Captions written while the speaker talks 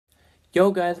Yo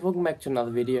guys, welcome back to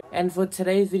another video, and for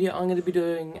today's video I'm going to be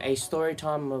doing a story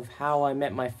time of how I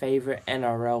met my favorite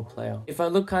NRL player. If I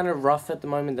look kind of rough at the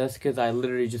moment, that's because I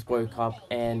literally just woke up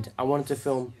and I wanted to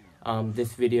film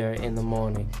this video in the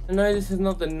morning. I know this is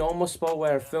not the normal spot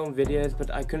where I film videos, but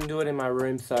I couldn't do it in my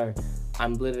room, so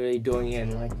I'm literally doing it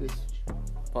in like this,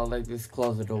 well, like this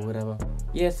closet or whatever.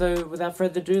 Yeah, so without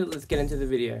further ado, let's get into the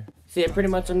video. So yeah, pretty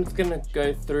much I'm just gonna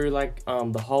go through like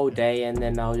the whole day, and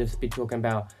then I'll just be talking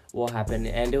about what happened.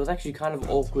 And it was actually kind of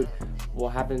awkward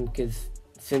what happened, because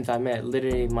since I met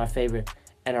literally my favorite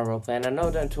NRL player, and I know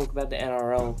I don't talk about the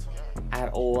NRL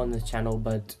at all on this channel,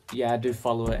 but yeah, I do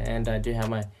follow it and I do have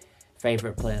my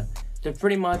favorite player. So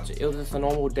pretty much it was just a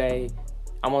normal day.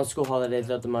 I'm on school holidays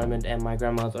at the moment and my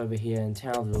grandma's over here in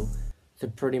Townsville. So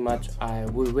pretty much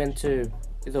we went to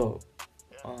either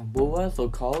Woolworths or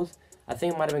Coles. I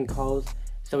think it might have been Coles.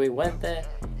 So we went there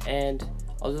and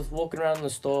I was just walking around the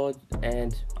store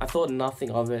and I thought nothing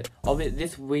of it.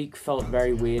 This week felt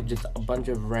very weird. Just a bunch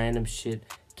of random shit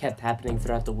kept happening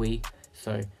throughout the week.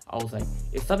 So I was like,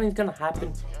 if something's gonna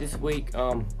happen this week,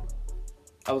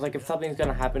 I was like, if something's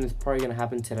gonna happen, it's probably gonna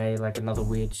happen today, like another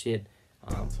weird shit.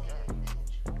 So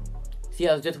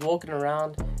yeah, I was just walking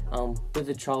around with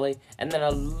the trolley, and then I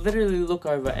literally look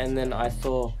over and then I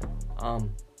saw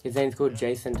his name's called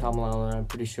Jason Taumalolo, and I'm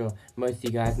pretty sure most of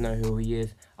you guys know who he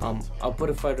is. I'll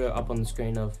put a photo up on the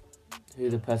screen of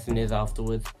who the person is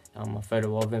afterwards, a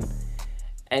photo of him.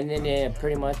 And then yeah,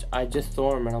 pretty much I just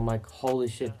saw him and I'm like, holy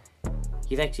shit,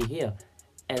 he's actually here.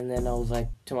 And then I was like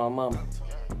to my mum,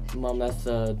 that's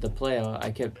the player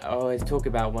I always talk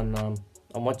about when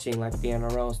I'm watching like the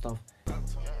NRL stuff.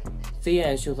 So yeah,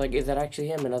 and she was like, is that actually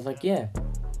him? And I was like, yeah.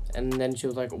 And then she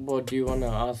was like, well, do you want to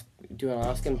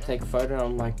ask him to take a photo? And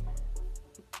I'm like,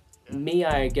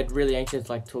 I get really anxious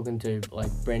like talking to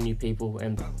like brand new people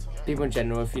and people in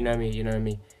general. If you know me, you know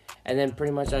me. And then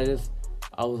pretty much I was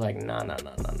like, nah.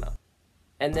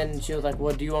 And then she was like,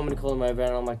 well, do you want me to call him over?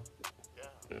 And I'm like,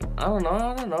 I don't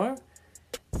know.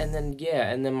 And then yeah,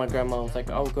 and then my grandma was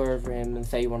like, I'll go over him and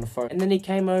say you want a photo. And then he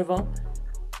came over,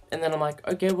 and then I'm like,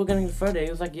 okay, we're gonna get a photo. He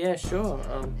was like, yeah, sure.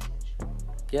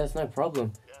 Yeah, it's no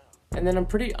problem. And then I'm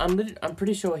pretty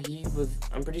sure he was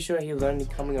only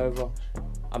coming over.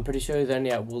 I'm pretty sure he was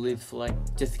only at Woolies for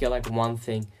like just to get like one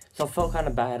thing. So I felt kind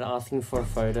of bad asking for a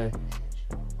photo.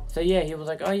 So yeah, he was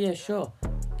like, oh yeah, sure.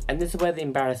 And this is where the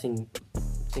embarrassing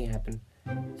thing happened.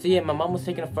 So yeah, my mum was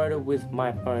taking a photo with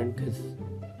my phone, because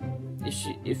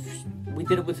if we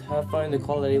did it with her phone, the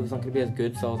quality was not gonna be as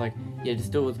good. So I was like, yeah,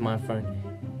 just do it with my phone.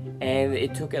 And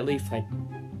it took at least like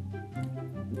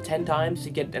 10 times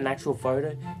to get an actual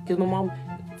photo, because my mom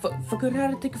forgot how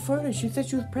to take a photo. She said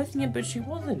she was pressing it, but she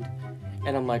wasn't.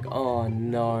 And I'm like, oh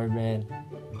no, man.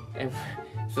 And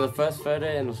so the first photo,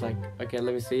 and it was like, okay,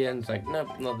 let me see it. And it's like,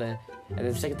 nope, not there. And then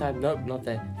the second time, nope, not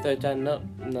there. Third time, nope,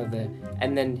 not there.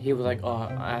 And then he was like, oh,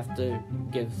 I have to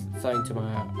give something to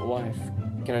my wife.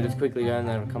 Can I just quickly go and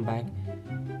then I'll come back?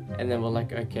 And then we're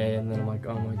like, okay. And then I'm like,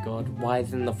 oh my god, why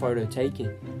isn't the photo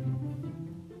taking?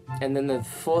 And then the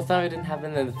fourth time it didn't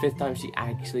happen, and the fifth time she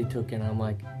actually took it, and I'm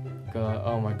like, god,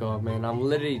 oh my god, man. I'm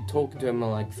literally talking to him, I'm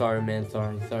like, sorry man,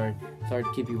 sorry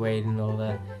to keep you waiting and all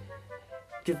that.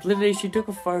 Because literally she took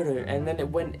a photo, and then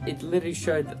it literally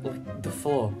showed like the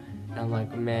floor. And I'm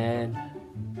like, man,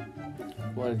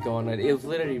 what is going on? It was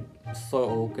literally so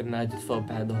awkward, and I just felt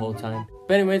bad the whole time.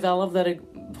 But anyways, I love that I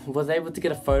was able to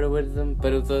get a photo with them,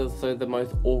 but it was also the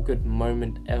most awkward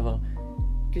moment ever.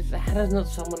 Because how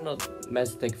does someone not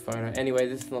manage to take a photo? Anyway,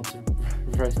 this is not to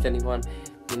roast anyone.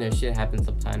 You know, shit happens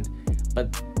sometimes.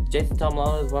 But Jason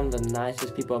Taumalolo is one of the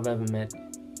nicest people I've ever met.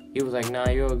 He was like, nah,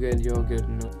 you're all good.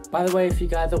 By the way, if you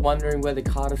guys are wondering where the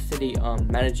Cardiff City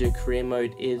manager career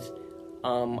mode is,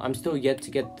 I'm still yet to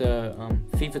get the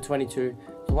FIFA 22.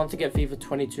 So once I get FIFA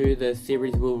 22, the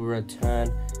series will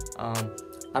return. I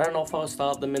don't know if I'll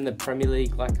start them in the Premier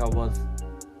League like I was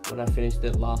when I finished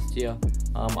it last year.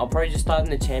 I'll probably just start in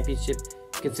the Championship,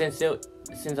 because since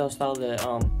I'll start the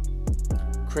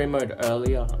career mode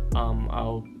earlier,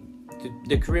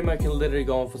 the career mode can literally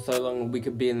go on for so long. We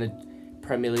could be in the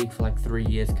Premier League for like 3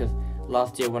 years. Because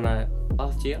last time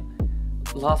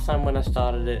when I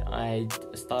started it,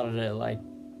 like,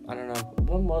 I don't know,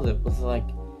 when was it? Was it like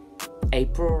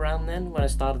April around then when I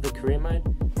started the career mode?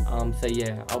 So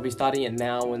yeah, I'll be starting it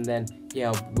now, and then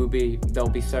yeah, there'll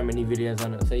be so many videos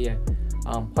on it. So yeah,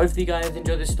 hopefully you guys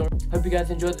enjoyed this story. Hope you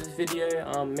guys enjoyed this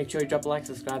video. Make sure you drop a like,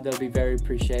 subscribe, that'll be very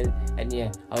appreciated. And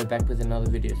yeah, I'll be back with another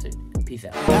video soon. Peace. Peace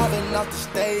out. Diving off the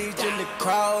stage in the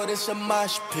crowd, it's a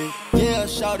mosh pit. Yeah,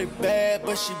 shawty bad,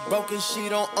 but she broke and she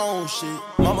don't own shit.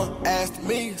 Mama asked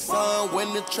me, son,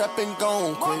 when the trapping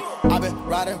gon' quit. I been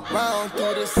riding around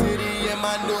through the city in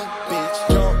my new bitch.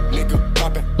 Young nigga